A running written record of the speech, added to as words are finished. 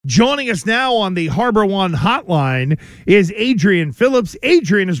Joining us now on the Harbor One hotline is Adrian Phillips.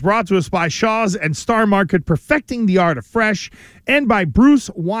 Adrian is brought to us by Shaw's and Star Market, Perfecting the Art of Fresh, and by Bruce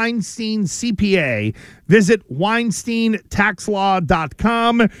Weinstein CPA. Visit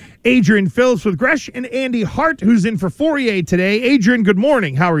WeinsteinTaxLaw.com. Adrian Phillips with Gresh and Andy Hart, who's in for Fourier today. Adrian, good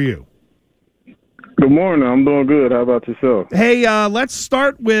morning. How are you? Good morning. I'm doing good. How about yourself? Hey, let's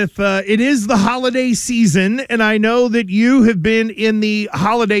start with, it is the holiday season, and I know that you have been in the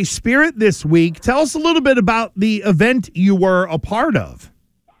holiday spirit this week. Tell us a little bit about the event you were a part of.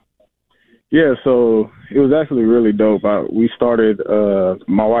 Yeah, so it was actually really dope. We started,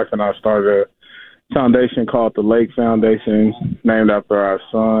 my wife and I started a foundation called the Lake Foundation, named after our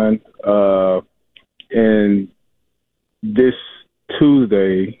son. And this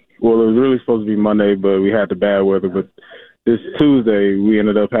Tuesday, well, it was really supposed to be Monday, but we had the bad weather. But this Tuesday, we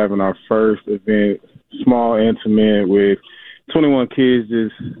ended up having our first event, small, intimate, with 21 kids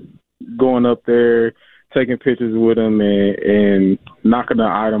just going up there, taking pictures with them and knocking the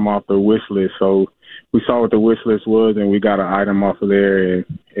item off the wish list. So we saw what the wish list was, and we got an item off of there. And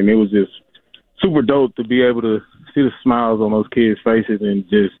it was just super dope to be able to see the smiles on those kids' faces and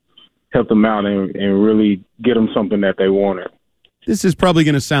just help them out and really get them something that they wanted. This is probably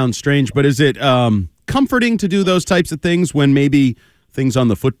going to sound strange, but is it comforting to do those types of things when maybe things on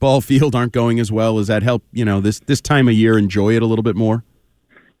the football field aren't going as well? Does that help, this time of year enjoy it a little bit more?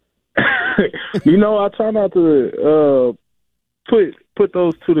 I try not to put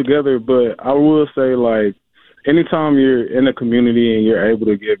those two together, but I will say, like, anytime you're in a community and you're able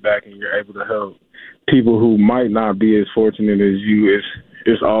to give back and you're able to help people who might not be as fortunate as you,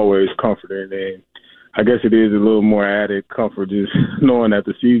 it's always comforting. And I guess it is a little more added comfort just knowing that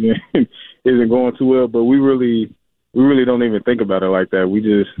the season isn't going too well, but we really don't even think about it like that. We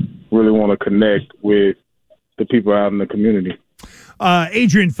just really want to connect with the people out in the community.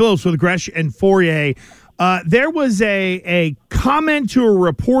 Adrian Phillips with Gresh and Fourier. There was a comment to a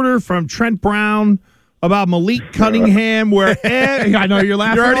reporter from Trent Brown about Malik Cunningham where I know you're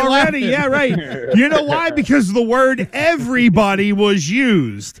laughing already. Yeah, right. You know why? Because the word everybody was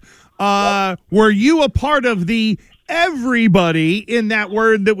used. Were you a part of the everybody in that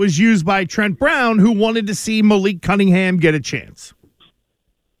word that was used by Trent Brown who wanted to see Malik Cunningham get a chance?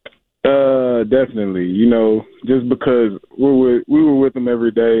 Definitely. Just because we were with him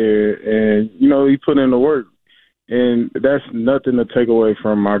every day and he put in the work. And that's nothing to take away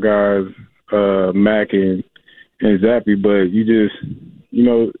from my guys, Mac and Zappy, but you just,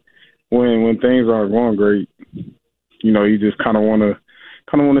 when things aren't going great, you just kind of want to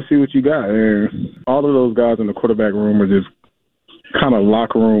see what you got. And all of those guys in the quarterback room are just kind of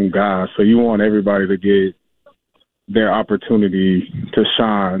locker room guys. So you want everybody to get their opportunity to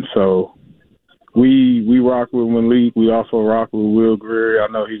shine. So we rock with Malik. We also rock with Will Greer. I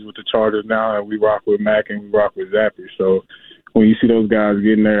know he's with the Chargers now, and we rock with Mac and we rock with Zappy. So when you see those guys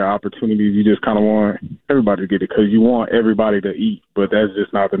getting their opportunities, you just kind of want everybody to get it because you want everybody to eat. But that's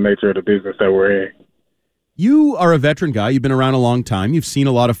just not the nature of the business that we're in. You are a veteran guy. You've been around a long time. You've seen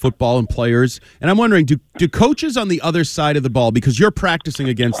a lot of football and players. And I'm wondering, do coaches on the other side of the ball, because you're practicing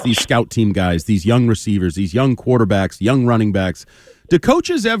against these scout team guys, these young receivers, these young quarterbacks, young running backs, do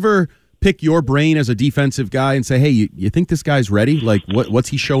coaches ever pick your brain as a defensive guy and say, hey, you think this guy's ready? Like, what's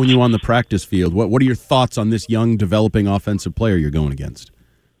he showing you on the practice field? What are your thoughts on this young, developing offensive player you're going against?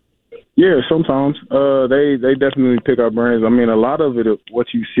 Yeah, sometimes. They definitely pick our brains. I mean, a lot of it,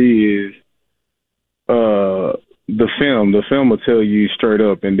 what you see is the film. The film will tell you straight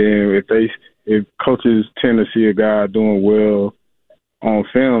up, and then if coaches tend to see a guy doing well on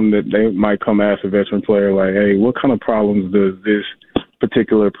film, that they might come ask a veteran player like, hey, what kind of problems does this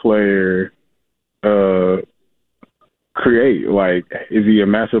particular player create? Like, is he a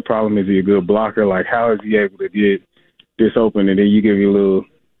massive problem? Is he a good blocker? Like, how is he able to get this open? And then you give you a little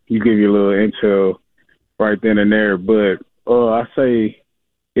intel right then and there. But I say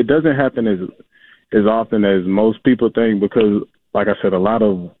it doesn't happen as often as most people think because, like I said, a lot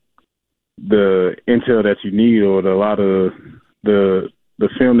of the intel that you need or a lot of the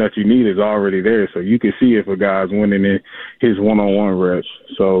film that you need is already there. So you can see if a guy's winning in his one-on-one reps.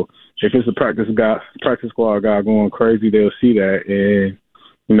 So if it's a practice squad guy going crazy, they'll see that. And,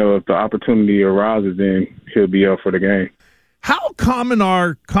 if the opportunity arises, then he'll be up for the game. How common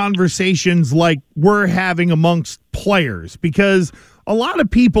are conversations like we're having amongst players? Because a lot of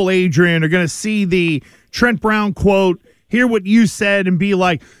people, Adrian, are going to see the Trent Brown quote, hear what you said, and be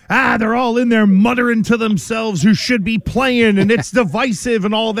like, they're all in there muttering to themselves who should be playing, and it's divisive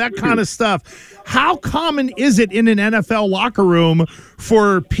and all that kind of stuff. How common is it in an NFL locker room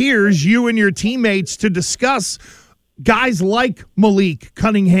for peers, you and your teammates, to discuss guys like Malik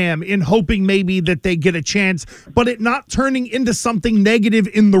Cunningham in hoping maybe that they get a chance, but it not turning into something negative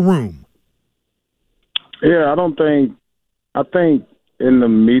in the room? Yeah, I think in the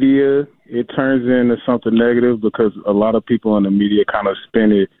media it turns into something negative because a lot of people in the media kind of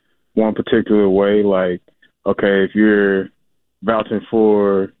spin it one particular way. Like, okay, if you're vouching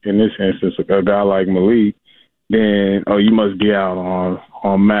for, in this instance, a guy like Malik, then, oh, you must be out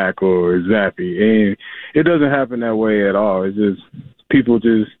on Mac or Zappy. And it doesn't happen that way at all. It's just people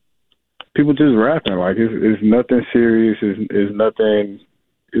just rapping. Like, it's nothing serious. It's nothing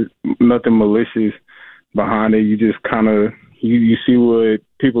malicious behind it. You just kind of you see what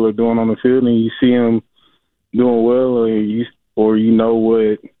people are doing on the field, and you see them doing well, or you know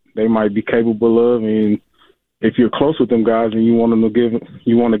what they might be capable of, and if you're close with them guys and you want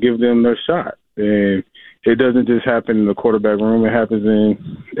to give them their shot. And it doesn't just happen in the quarterback room. It happens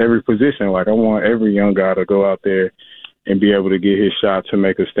in every position. Like, I want every young guy to go out there and be able to get his shot to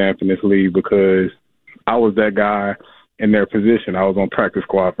make a stamp in this league, because I was that guy in their position. I was on practice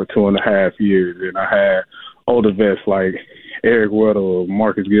squad for 2.5 years, and I had older vets like Eric Weddle,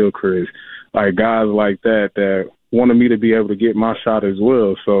 Marcus Gilchrist, like guys like that wanted me to be able to get my shot as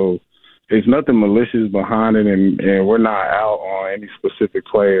well. So there's nothing malicious behind it, and we're not out on any specific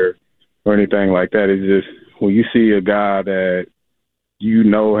player or anything like that. It's just when you see a guy that you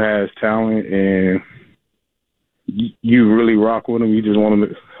know has talent and you really rock with him, you just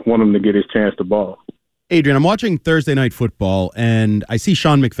want him to get his chance to ball. Adrian, I'm watching Thursday Night Football, and I see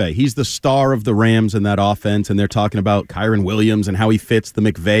Sean McVay. He's the star of the Rams in that offense, and they're talking about Kyron Williams and how he fits the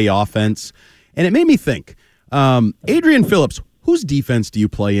McVay offense. And it made me think, Adrian Phillips, whose defense do you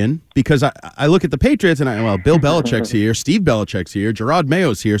play in? Because I look at the Patriots, and Bill Belichick's here, Steve Belichick's here, Jerod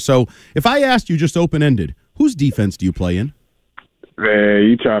Mayo's here. So if I asked you just open-ended, whose defense do you play in? Man,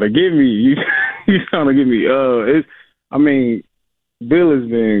 you trying to get me. You trying to get me. Bill has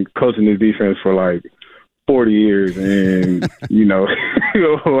been coaching this defense for like 40 years, and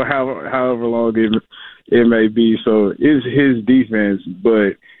however long it may be. So it's his defense,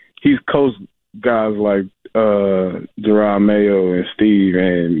 but he's coached guys like Jerod Mayo and Steve,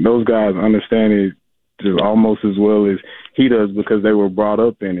 and those guys understand it just almost as well as he does because they were brought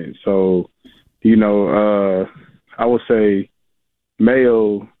up in it. So, I would say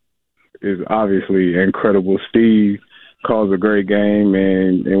Mayo is obviously incredible. Steve calls a great game,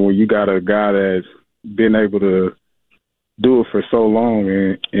 and when you got a guy that's been able to do it for so long,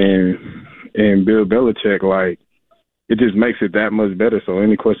 and Bill Belichick, like, it just makes it that much better. So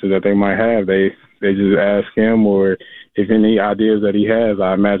any questions that they might have, they just ask him, or if any ideas that he has,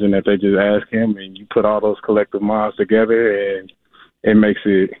 I imagine that they just ask him, and you put all those collective minds together, and it makes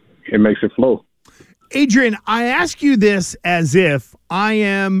it flow. Adrian, I ask you this as if I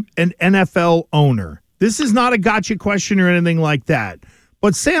am an NFL owner. This is not a gotcha question or anything like that.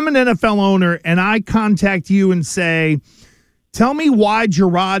 But say I'm an NFL owner and I contact you and say, tell me why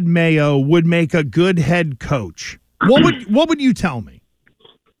Jerod Mayo would make a good head coach. What would you tell me?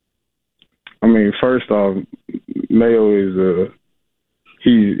 I mean, first off, Mayo is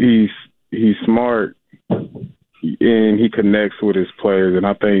he's smart, and he connects with his players, and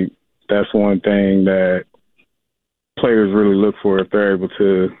I think that's one thing that players really look for if they're able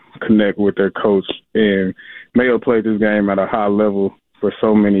to connect with their coach. And Mayo played this game at a high level for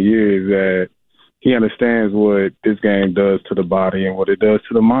so many years that he understands what this game does to the body and what it does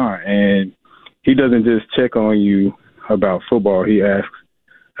to the mind. And he doesn't just check on you about football. He asks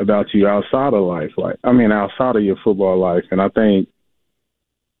about you outside of life, outside of your football life. And I think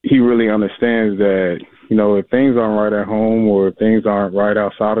he really understands that, if things aren't right at home or if things aren't right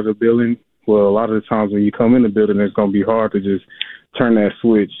outside of the building, well, a lot of the times when you come in the building, it's going to be hard to just turn that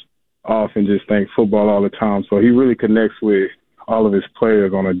switch off and just think football all the time. So he really connects with all of his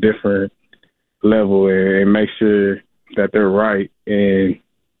players on a different level and make sure that they're right in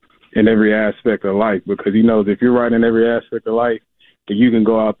every aspect of life, because he knows if you're right in every aspect of life, then you can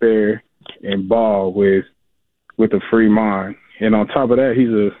go out there and ball with a free mind. And on top of that,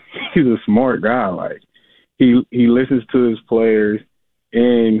 he's a smart guy. Like, he listens to his players,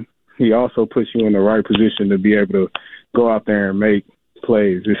 and he also puts you in the right position to be able to go out there and make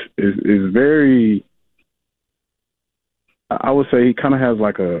plays. It's very, I would say he kind of has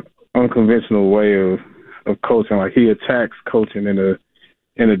like a unconventional way of coaching. Like, he attacks coaching in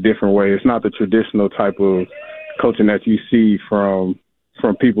a different way. It's not the traditional type of coaching that you see from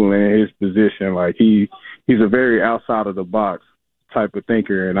people in his position. Like, he's a very outside of the box type of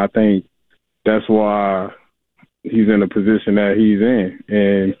thinker, and I think that's why he's in the position that he's in.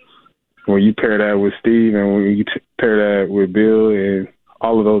 And when you pair that with Steve, and when you pair that with Bill and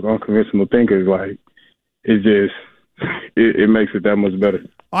all of those unconventional thinkers, like, it's just it makes it that much better.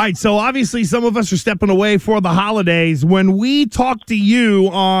 All right, so obviously some of us are stepping away for the holidays. When we talk to you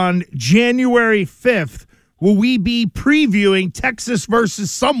on January 5th, will we be previewing Texas versus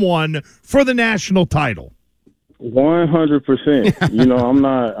someone for the national title? 100%. You know, I'm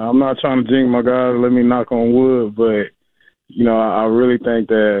not trying to jinx my guys. Let me knock on wood, but you know, I really think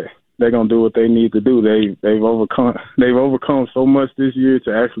that they're gonna do what they need to do. They've overcome so much this year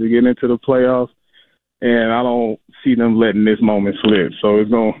to actually get into the playoffs, and I don't see them letting this moment slip. So it's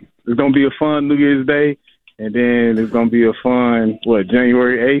gonna be a fun New Year's Day, and then it's gonna be a fun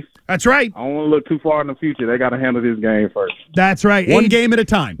January 8th. That's right. I don't want to look too far in the future. They got to handle this game first. That's right. One game at a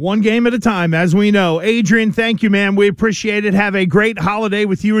time. One game at a time, as we know. Adrian, thank you, man. We appreciate it. Have a great holiday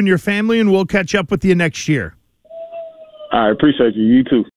with you and your family, and we'll catch up with you next year. I appreciate you. You too.